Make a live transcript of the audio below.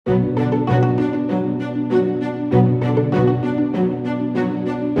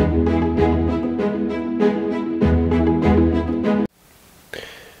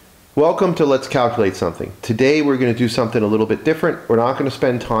Welcome to Let's Calculate Something. Today we're going to do something a little bit different. We're not going to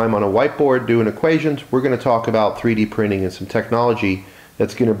spend time on a whiteboard doing equations. We're going to talk about 3D printing and some technology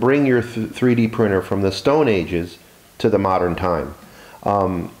that's going to bring your 3D printer from the Stone Ages to the modern time.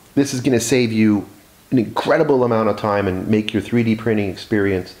 This is going to save you an incredible amount of time and make your 3D printing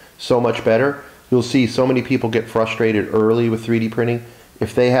experience so much better. You'll see so many people get frustrated early with 3D printing.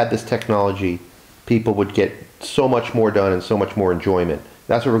 If they had this technology, people would get so much more done and so much more enjoyment.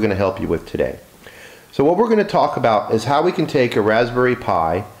 That's what we're going to help you with today. So what we're going to talk about is how we can take a Raspberry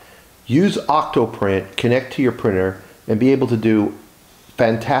Pi, use OctoPrint, connect to your printer, and be able to do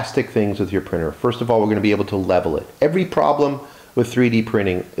fantastic things with your printer. First of all, we're going to be able to level it. Every problem with 3D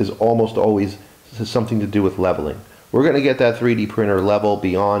printing is almost always something to do with leveling. We're going to get that 3D printer level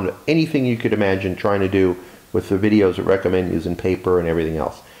beyond anything you could imagine trying to do with the videos that recommend using paper and everything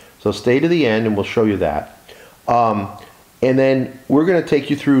else. So stay to the end and we'll show you that. And then we're going to take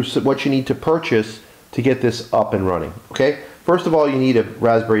you through what you need to purchase to get this up and running. Okay. First of all, you need a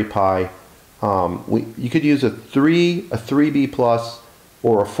Raspberry Pi. You could use a 3B plus,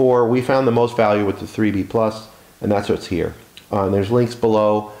 or a 4. We found the most value with the 3B plus, and that's what's here. There's links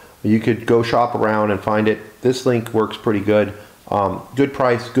below. You could go shop around and find it. This link works pretty good. Good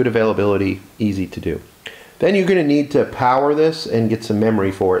price, good availability, easy to do. Then you're going to need to power this and get some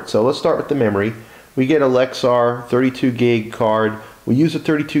memory for it. So let's start with the memory. We get a Lexar 32 gig card. We use a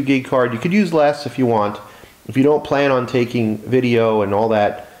 32 gig card. You could use less if you want. If you don't plan on taking video and all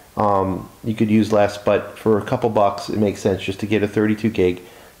that, you could use less, but for a couple bucks it makes sense just to get a 32 gig.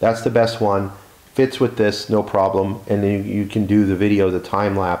 That's the best one. Fits with this, no problem. And then you can do the video, the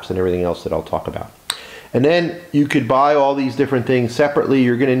time lapse, and everything else that I'll talk about. And then you could buy all these different things separately.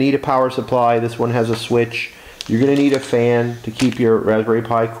 You're going to need a power supply. This one has a switch. You're going to need a fan to keep your Raspberry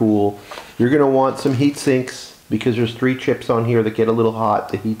Pi cool. You're going to want some heat sinks because there's 3 chips on here that get a little hot.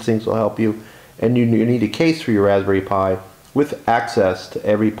 The heat sinks will help you. And you need a case for your Raspberry Pi with access to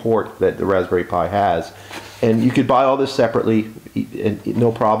every port that the Raspberry Pi has. And you could buy all this separately,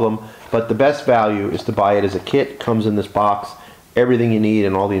 no problem. But the best value is to buy it as a kit. Comes in this box. Everything you need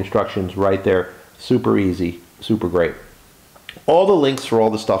and all the instructions right there. Super easy, super great. All the links for all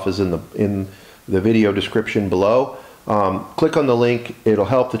the stuff is in the video description below. Click on the link. It'll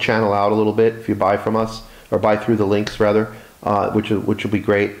help the channel out a little bit if you buy from us, or buy through the links rather, which will be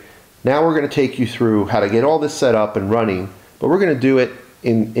great. Now we're going to take you through how to get all this set up and running, but we're going to do it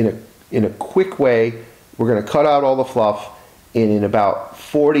in a quick way. We're going to cut out all the fluff, and in about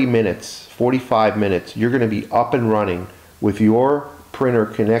 40 minutes, 45 minutes, you're going to be up and running with your printer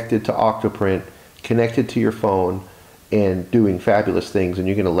connected to OctoPrint, connected to your phone, and doing fabulous things, and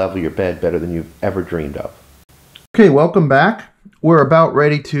you're going to level your bed better than you've ever dreamed of. Okay, welcome back. We're about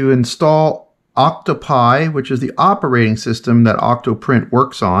ready to install OctoPi, which is the operating system that OctoPrint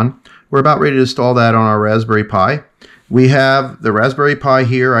works on. We're about ready to install that on our Raspberry Pi. We have the Raspberry Pi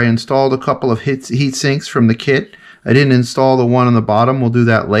here. I installed a couple of heat sinks from the kit. I didn't install the one on the bottom. We'll do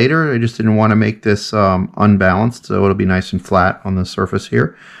that later. I just didn't want to make this unbalanced, so it'll be nice and flat on the surface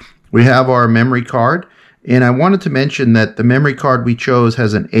here. We have our memory card. And I wanted to mention that the memory card we chose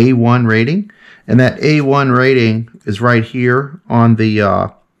has an A1 rating, and that A1 rating is right here on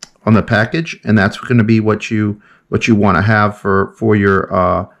the package, and that's going to be what you want to have for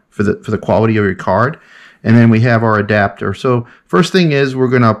the quality of your card. And then we have our adapter. So first thing is we're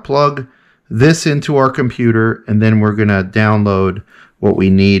going to plug this into our computer, and then we're going to download what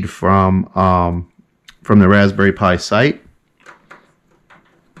we need from the Raspberry Pi site.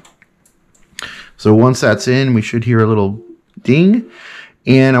 So once that's in, we should hear a little ding.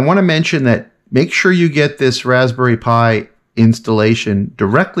 And I want to mention that make sure you get this Raspberry Pi installation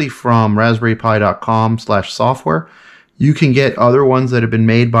directly from raspberrypi.com/software. You can get other ones that have been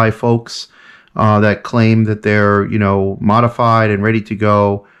made by folks that claim that they're, modified and ready to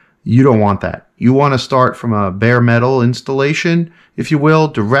go. You don't want that. You want to start from a bare metal installation, if you will,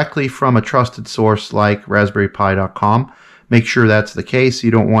 directly from a trusted source like raspberrypi.com. Make sure that's the case.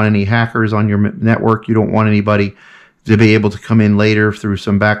 You don't want any hackers on your network. You don't want anybody to be able to come in later through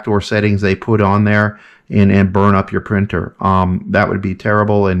some backdoor settings they put on there and burn up your printer. That would be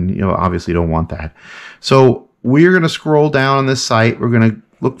terrible, and obviously don't want that. So we're going to scroll down on this site. We're going to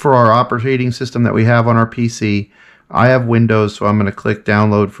look for our operating system that we have on our PC. I have Windows, so I'm going to click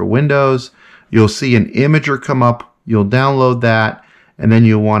download for Windows. You'll see an imager come up. You'll download that, and then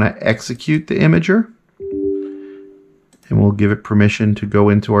you'll want to execute the imager. And we'll give it permission to go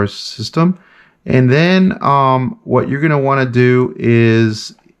into our system. And then what you're going to want to do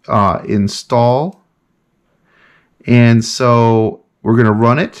is install. And so we're going to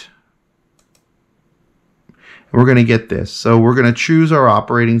run it. we're going to get this. So we're going to choose our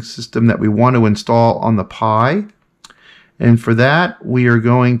operating system that we want to install on the Pi. And for that, we are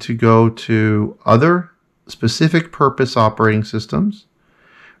going to go to Other, Specific Purpose Operating Systems.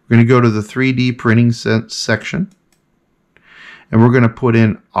 We're going to go to the 3D printing section. And we're going to put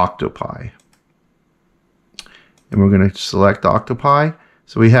in OctoPi. And we're going to select OctoPi.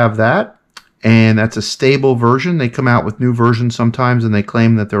 So we have that. And that's a stable version. They come out with new versions sometimes and they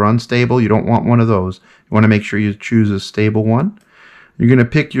claim that they're unstable. You don't want one of those. You want to make sure you choose a stable one. You're going to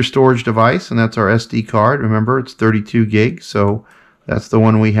pick your storage device, and that's our SD card. Remember, it's 32 gig, so that's the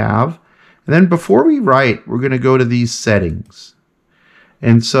one we have. And then before we write, we're going to go to these settings.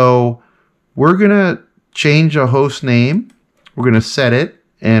 And so we're going to change a host name. We're going to set it.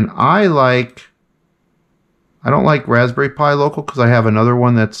 And I don't like Raspberry Pi Local because I have another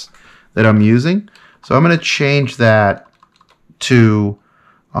one that I'm using. So I'm going to change that to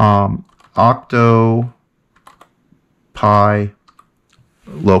OctoPi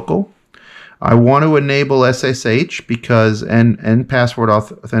Local. I want to enable SSH because and password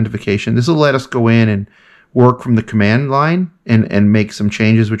authentication. This will let us go in and work from the command line and make some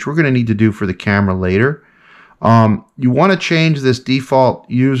changes, which we're going to need to do for the camera later. You want to change this default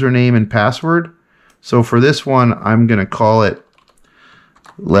username and password. So for this one, I'm going to call it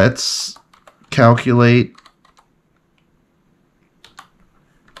Let's Calculate.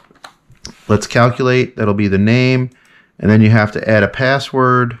 Let's Calculate. That'll be the name. And then you have to add a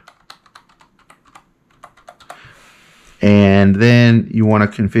password. And then you want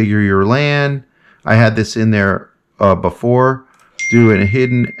to configure your LAN. I had this in there before. Do a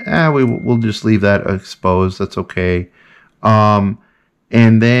hidden. We'll just leave that exposed. That's okay. And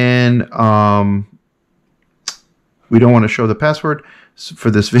then we don't want to show the password. So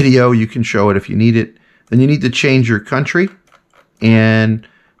for this video, you can show it if you need it. Then you need to change your country. And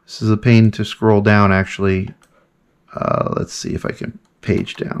this is a pain to scroll down, actually. Let's see if I can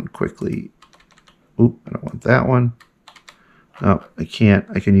page down quickly. Oop, I don't want that one. No, I can't.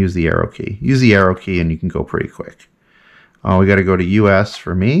 I can use the arrow key. Use the arrow key and you can go pretty quick. We got to go to US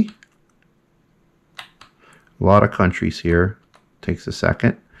for me. A lot of countries here. Takes a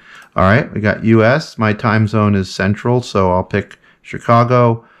second. All right, we got US. My time zone is Central, so I'll pick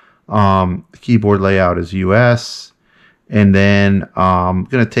Chicago. The keyboard layout is US. And then I'm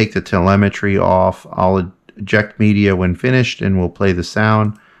going to take the telemetry off. I'll eject media when finished, and we'll play the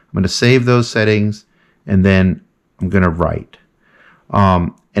sound. I'm going to save those settings, and then I'm going to write.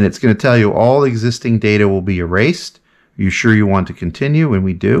 And it's going to tell you all existing data will be erased. Are you sure you want to continue? And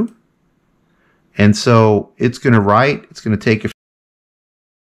we do. And so it's going to write. It's going to take a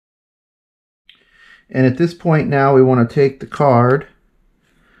And at this point now, we want to take the card.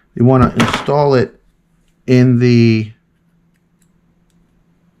 We want to install it in the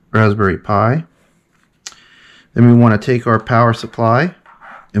Raspberry Pi. Then we want to take our power supply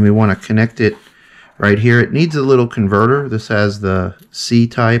and we want to connect it right here. It needs a little converter. This has the C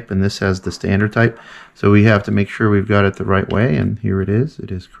type and this has the standard type. So we have to make sure we've got it the right way, and here it is. It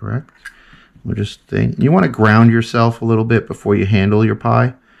is correct. We'll just think. You want to ground yourself a little bit before you handle your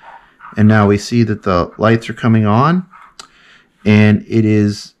Pi. And now we see that the lights are coming on and it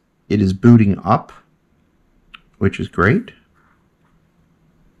is booting up, which is great.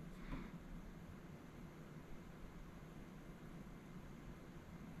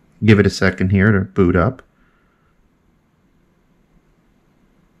 Give it a second here to boot up.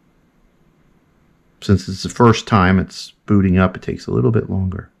 Since it's the first time it's booting up, it takes a little bit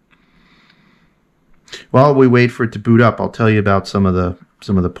longer. While we wait for it to boot up, I'll tell you about some of the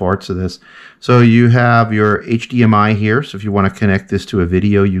parts of this. So you have your HDMI here. So if you want to connect this to a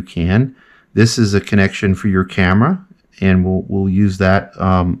video, you can. This is a connection for your camera, and we'll use that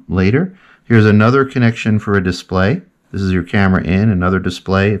later. Here's another connection for a display. This is your camera in, another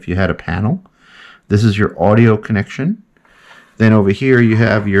display if you had a panel. This is your audio connection. Then over here you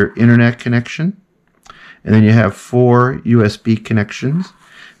have your internet connection. And then you have 4 USB connections.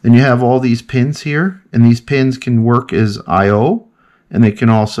 Then you have all these pins here, and these pins can work as I/O, and they can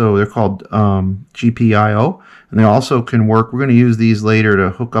also, they're called GPIO, and they also can work, we're going to use these later to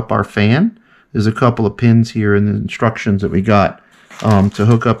hook up our fan. There's a couple of pins here in the instructions that we got to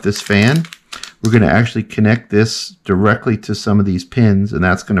hook up this fan. We're going to actually connect this directly to some of these pins, and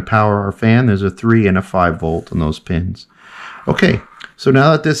that's going to power our fan. There's a 3 and a 5 volt on those pins. Okay, so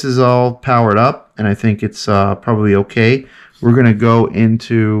now that this is all powered up, and I think it's probably okay, we're going to go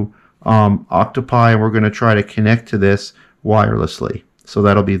into OctoPi, and we're going to try to connect to this wirelessly. So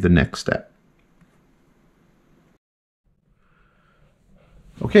that'll be the next step.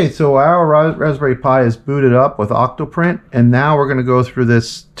 Okay, so our Raspberry Pi is booted up with OctoPrint, and now we're going to go through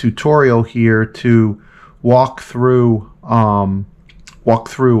this tutorial here to walk through all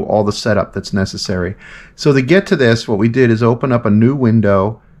the setup that's necessary. So to get to this, what we did is open up a new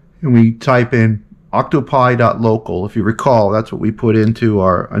window and we type in octopi.local. If you recall, that's what we put into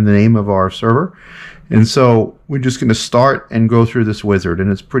the name of our server. And so we're just going to start and go through this wizard, and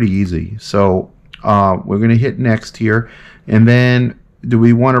it's pretty easy. So we're going to hit next here, and then do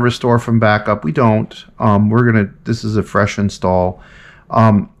we want to restore from backup? We don't. This is a fresh install.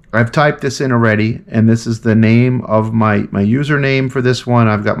 I've typed this in already, and this is the name of my username for this one.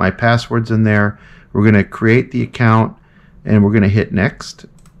 I've got my passwords in there. We're going to create the account, and we're going to hit next.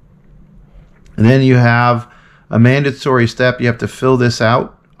 And then you have a mandatory step. You have to fill this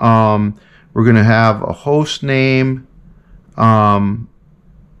out. We're going to have a host name.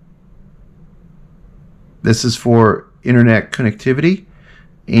 This is for internet connectivity,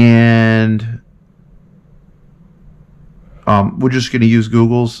 and we're just going to use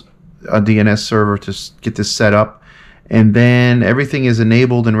Google's DNS server to get this set up, and then everything is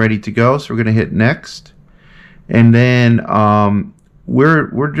enabled and ready to go. So we're going to hit next, and then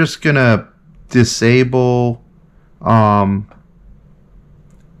we're just going to disable.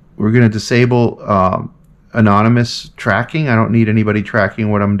 We're going to disable anonymous tracking. I don't need anybody tracking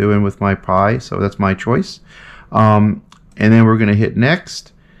what I'm doing with my Pi, so that's my choice. And then we're going to hit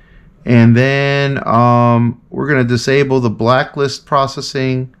next. And then we're going to disable the blacklist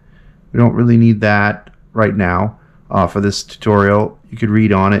processing. We don't really need that right now for this tutorial. You could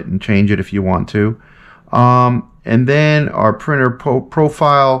read on it and change it if you want to. And then our printer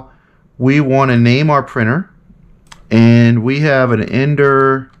profile, we want to name our printer. And we have an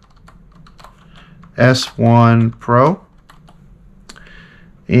Ender S1 Pro.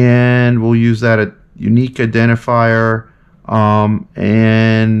 And we'll use that a unique identifier.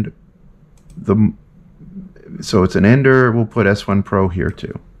 So it's an Ender. We'll put S1 Pro here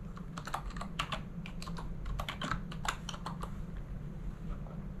too.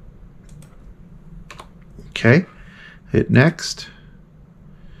 Okay, hit next.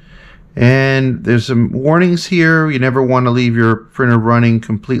 And there's some warnings here. You never want to leave your printer running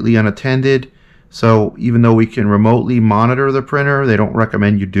completely unattended. So even though we can remotely monitor the printer, they don't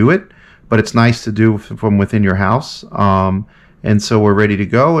recommend you do it, but it's nice to do from within your house. And so we're ready to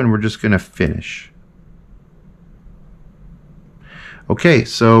go, and we're just going to finish. Okay,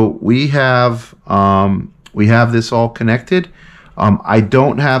 so we have this all connected. I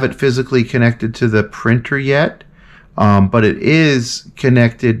don't have it physically connected to the printer yet, but it is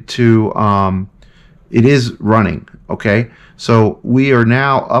connected to. It is running. Okay, so we are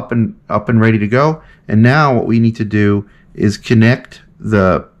now up and ready to go. And now what we need to do is connect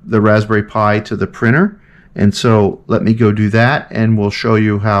the Raspberry Pi to the printer. And so let me go do that, and we'll show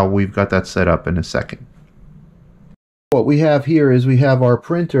you how we've got that set up in a second. What we have here is we have our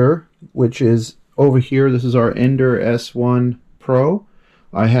printer, which is over here. This is our Ender S1 Pro.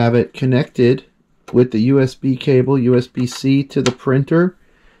 I have it connected with the USB cable, USB-C to the printer,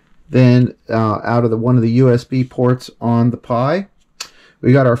 then out of one of the USB ports on the Pi.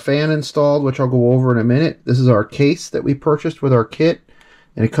 We got our fan installed, which I'll go over in a minute. This is our case that we purchased with our kit.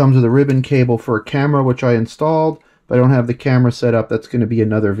 And it comes with a ribbon cable for a camera, which I installed, but I don't have the camera set up. That's going to be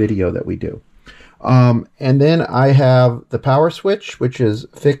another video that we do. And then I have the power switch, which is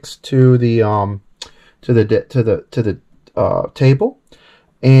fixed to the table,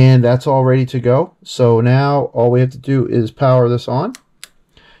 and that's all ready to go. So now all we have to do is power this on.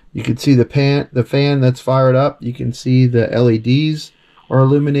 You can see the fan that's fired up. You can see the LEDs are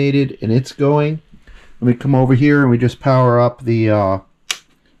illuminated, and it's going. Let me come over here and we just power up the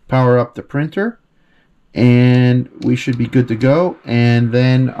printer, and we should be good to go. And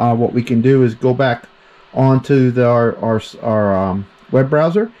then what we can do is go back onto our web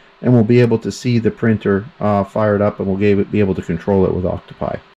browser, and we'll be able to see the printer fired up, and we'll be able to control it with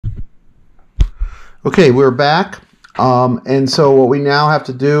OctoPi. Okay, we're back, and so what we now have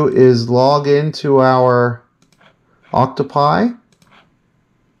to do is log into our OctoPi.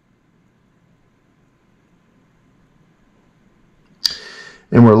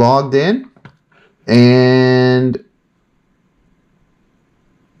 And we're logged in, and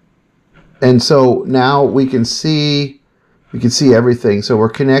so now we can see everything. So we're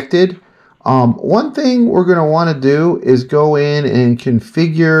connected. One thing we're going to want to do is go in and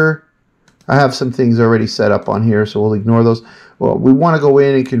configure. I have some things already set up on here, so we'll ignore those. Well, we want to go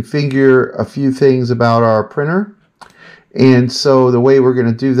in and configure a few things about our printer. And so the way we're going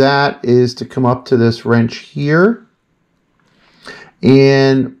to do that is to come up to this wrench here.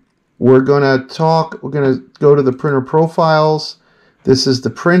 And we're going to go to the printer profiles. This is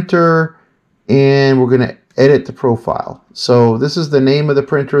the printer, and we're going to edit the profile. So this is the name of the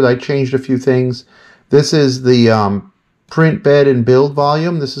printer. I changed a few things. This is the print bed and build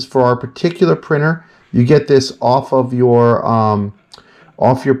volume. This is for our particular printer. You get this off your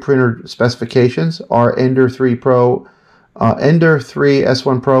printer specifications. Our Ender 3 Pro, Ender 3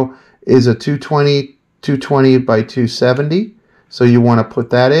 S1 Pro is a 220 by 270. So you want to put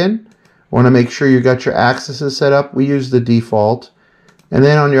that in. Want to make sure you got your axes set up. We use the default. And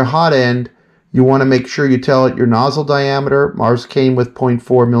then on your hot end, you want to make sure you tell it your nozzle diameter. Ours came with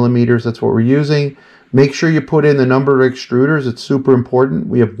 0.4 millimeters. That's what we're using. Make sure you put in the number of extruders. It's super important.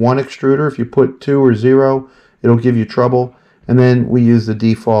 We have one extruder. If you put 2 or 0, it'll give you trouble. And then we use the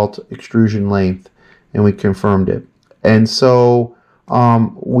default extrusion length, and we confirmed it. And so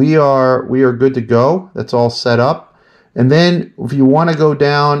we are good to go. That's all set up. And then if you want to go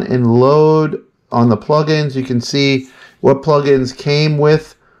down and load on the plugins, you can see what plugins came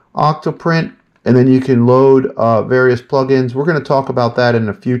with OctoPrint, and then you can load various plugins. We're going to talk about that in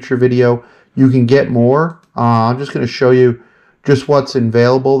a future video. You can get more. I'm just going to show you just what's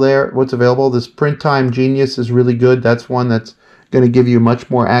available there. What's available. This Print Time Genius is really good. That's one that's going to give you much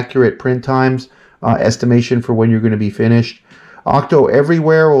more accurate print times, estimation for when you're going to be finished. Octo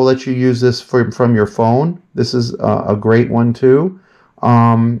Everywhere will let you use this from your phone. This is a great one too.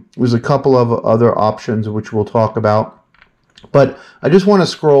 There's a couple of other options which we'll talk about. But I just want to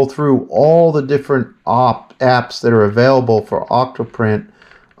scroll through all the different apps that are available for OctoPrint.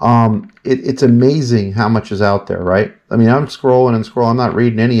 It's amazing how much is out there, right? I mean, I'm scrolling and scrolling. I'm not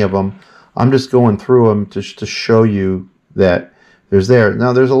reading any of them. I'm just going through them to show you that there's there.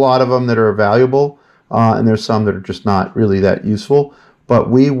 Now, there's a lot of them that are valuable. And there's some that are just not really that useful, but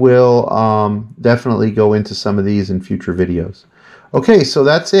we will definitely go into some of these in future videos. Okay, so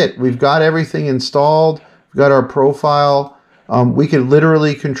that's it. We've got everything installed. We've got our profile. We can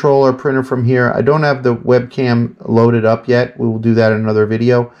literally control our printer from here. I don't have the webcam loaded up yet. We will do that in another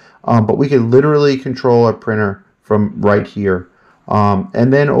video, but we can literally control our printer from right here.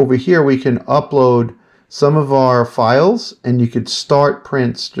 And then over here we can upload some of our files, and you could start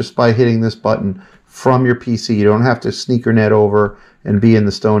prints just by hitting this button from your PC. You don't have to sneakernet over and be in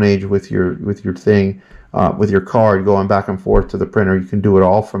the Stone Age with your thing, with your card going back and forth to the printer. You can do it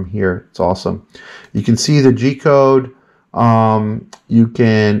all from here. It's awesome. You can see the G code. You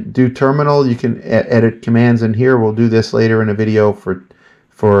can do terminal. You can edit commands in here. We'll do this later in a video for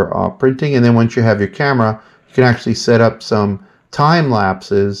printing. And then once you have your camera, you can actually set up some time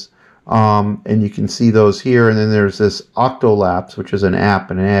lapses. And you can see those here. And then there's this Octolapse, which is an app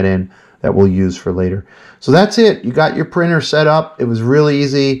and an add-in that we'll use for later. So that's it. You got your printer set up. It was really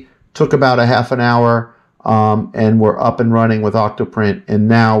easy. Took about a half an hour, and we're up and running with OctoPrint. And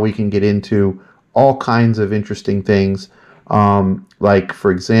now we can get into all kinds of interesting things, like, for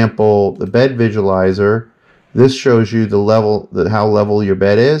example, the bed visualizer. This shows you the level, how level your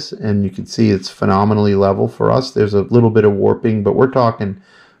bed is, and you can see it's phenomenally level for us. There's a little bit of warping, but we're talking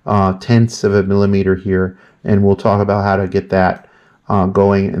tenths of a millimeter here, and we'll talk about how to get that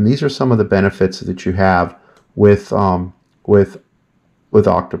going. And these are some of the benefits that you have with OctoPrint.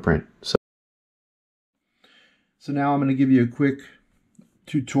 So now I'm going to give you a quick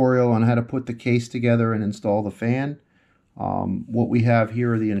tutorial on how to put the case together and install the fan. What we have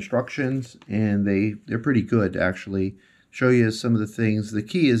here are the instructions, and they're pretty good actually. Show you some of the things. The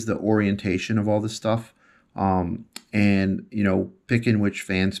key is the orientation of all this stuff, and picking which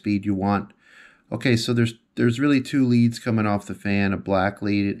fan speed you want. Okay, so there's really two leads coming off the fan, a black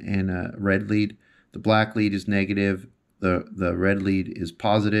lead and a red lead. The black lead is negative, the red lead is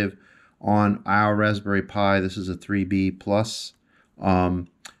positive. On our Raspberry Pi, this is a 3B plus. On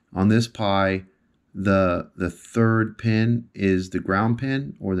this Pi, the third pin is the ground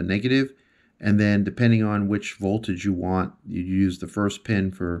pin or the negative, and then depending on which voltage you want, you use the first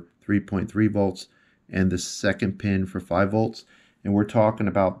pin for 3.3 volts and the second pin for 5 volts. And we're talking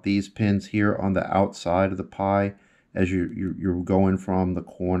about these pins here on the outside of the Pi as you're going from the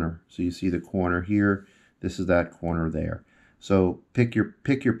corner. So you see the corner here, this is that corner there. So pick your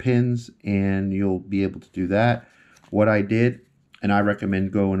pins and you'll be able to do that. What I did, and I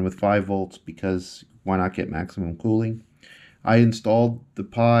recommend going with 5 volts because why not get maximum cooling? I installed the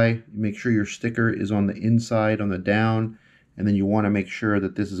Pi. Make sure your sticker is on the inside, on the down, and then you want to make sure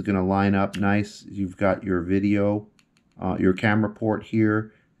that this is going to line up nice. You've got your video, your camera port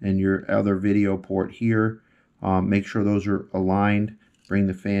here, and your other video port here. Make sure those are aligned. Bring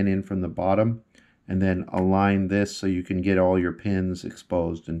the fan in from the bottom, and then align this so you can get all your pins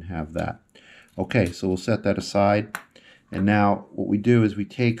exposed and have that. Okay, so we'll set that aside. And now what we do is we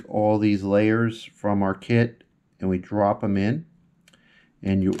take all these layers from our kit and we drop them in,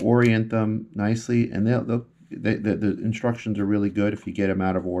 and you orient them nicely. And the instructions are really good if you get them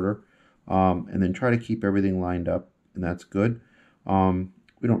out of order. and then try to keep everything lined up, and that's good.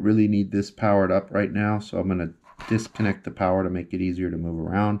 We don't really need this powered up right now, so I'm going to disconnect the power to make it easier to move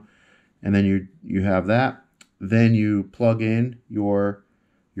around. And then you have that. Then you plug in your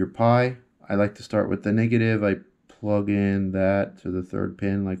Pi. I like to start with the negative. I plug in that to the third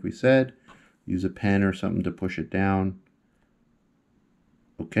pin like we said. Use a pen or something to push it down.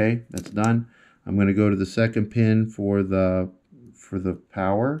 Okay, that's done. I'm going to go to the second pin for the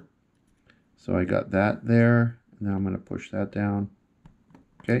power. So I got that there. Now I'm going to push that down.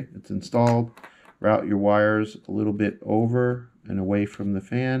 Okay, it's installed. Route your wires a little bit over and away from the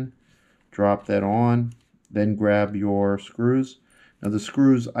fan. Drop that on. Then grab your screws. Now the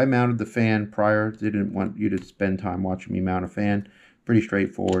screws, I mounted the fan prior. Didn't want you to spend time watching me mount a fan. Pretty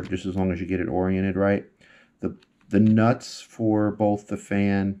straightforward, just as long as you get it oriented right. The nuts for both the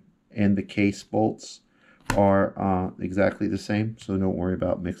fan and the case bolts are exactly the same, so don't worry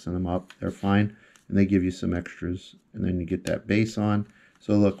about mixing them up. They're fine, and they give you some extras. And then you get that base on.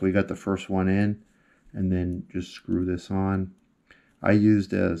 So look, we got the first one in, and then just screw this on. I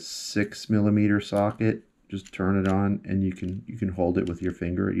used a 6mm socket. Just turn it on, and you can hold it with your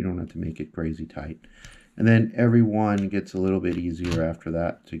finger. You don't have to make it crazy tight. And then every one gets a little bit easier after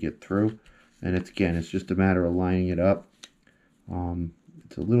that to get through. And it's just a matter of lining it up.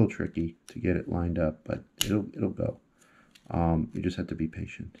 It's a little tricky to get it lined up, but it'll go. You just have to be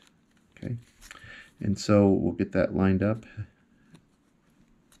patient. Okay. And so we'll get that lined up.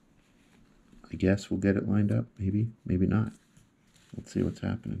 I guess we'll get it lined up. Maybe not. Let's see what's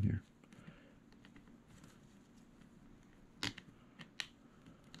happening here.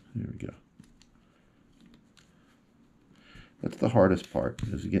 There we go. That's the hardest part,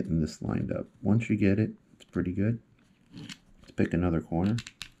 is getting this lined up. Once you get it, it's pretty good. Let's pick another corner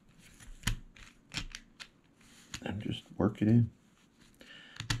and just work it in.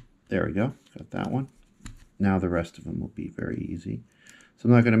 There we go. Got that one. Now the rest of them will be very easy. So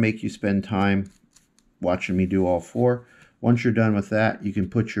I'm not going to make you spend time watching me do all four. Once you're done with that, you can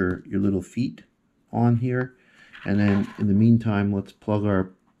put your little feet on here. And then in the meantime, let's plug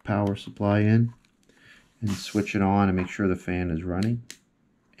our power supply in and switch it on and make sure the fan is running.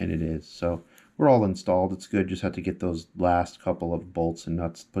 And it is. So we're all installed. It's good. Just have to get those last couple of bolts and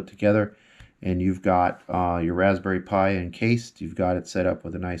nuts put together. And you've got your Raspberry Pi encased. You've got it set up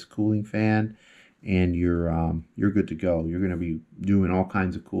with a nice cooling fan, and you're good to go. You're going to be doing all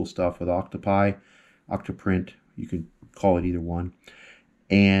kinds of cool stuff with OctoPi, OctoPrint. You can call it either one.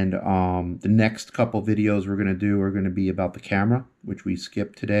 And the next couple videos we're going to do are going to be about the camera, which we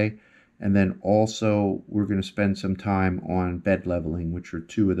skipped today. And then also we're going to spend some time on bed leveling, which are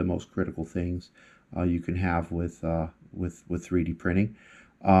two of the most critical things you can have with 3D printing.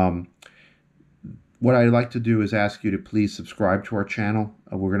 What I'd like to do is ask you to please subscribe to our channel.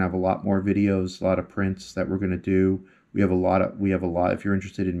 We're going to have a lot more videos, a lot of prints that we're going to do. We have a lot. If you're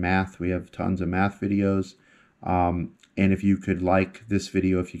interested in math, we have tons of math videos. And if you could like this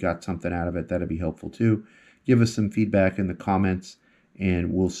video, if you got something out of it, that'd be helpful too. Give us some feedback in the comments,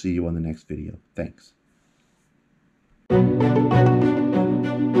 and we'll see you on the next video. Thanks.